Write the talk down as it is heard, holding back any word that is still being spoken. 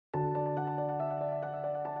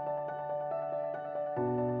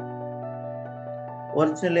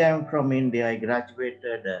Originally, I'm from India. I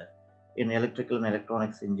graduated in electrical and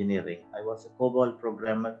electronics engineering. I was a COBOL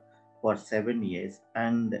programmer for 7 years,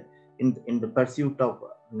 and in the pursuit of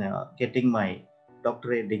getting my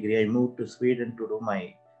doctorate degree, I moved to Sweden to do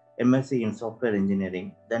my MSc in software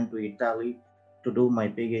engineering, then to Italy to do my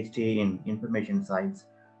PhD in information science,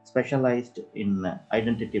 specialized in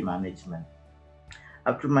identity management.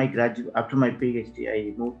 After my PhD,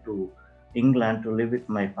 I moved to England to live with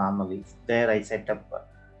my family. There, I set up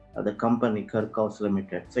the company Kerckhoffs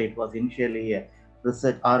Limited. So it was initially a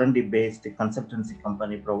research R&D based consultancy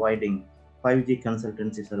company providing 5G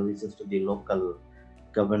consultancy services to the local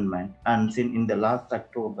government. And since in the last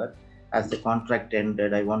October, as the contract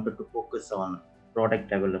ended, I wanted to focus on product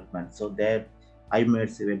development. So there,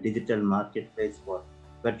 Eyemmersive, a digital marketplace for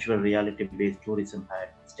virtual reality based tourism, had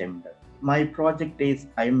stemmed. My project is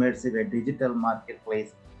Eyemmersive, a digital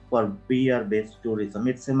marketplace for VR based tourism.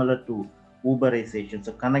 It's similar to Uberization,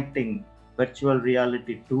 so connecting virtual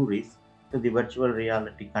reality tourists to the virtual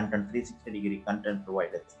reality content, 360-degree content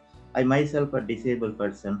providers. I myself a disabled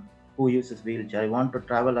person who uses wheelchair. I want to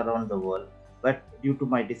travel around the world, but due to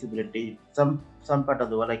my disability, some part of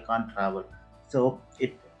the world I can't travel. So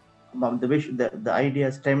the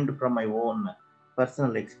idea stemmed from my own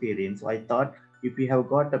personal experience. So I thought if we have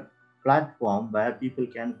got a platform where people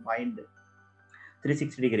can find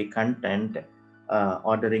 360-degree content,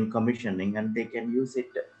 ordering, commissioning, and they can use it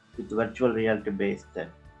with virtual reality based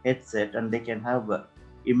headset, and they can have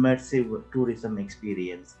immersive tourism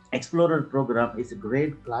experience. Explorer program is a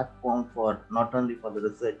great platform for not only for the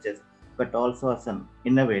researchers but also as an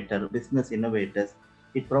innovator, business innovators.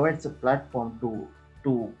 It provides a platform to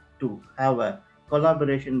to have a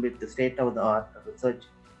collaboration with the state of the art research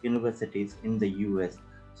universities in the US.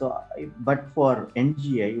 So, but for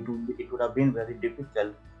NGI, it would have been very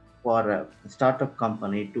difficult for a startup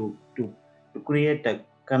company to create a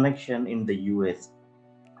connection in the US.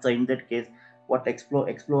 So in that case, what explore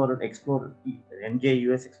NGI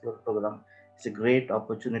US Explorer program is a great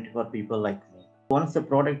opportunity for people like me. Once the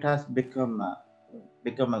product has become a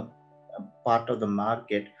part of the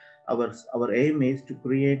market, our aim is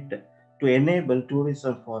to enable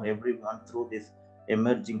tourism for everyone through these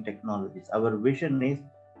emerging technologies. Our vision is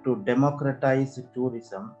to democratize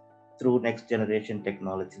tourism through next generation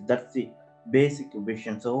technology. That's the basic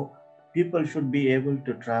vision. So people should be able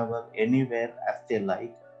to travel anywhere as they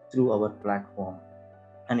like through our platform.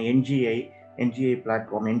 And NGI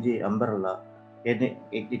platform, NGI umbrella,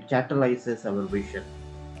 it catalyzes our vision.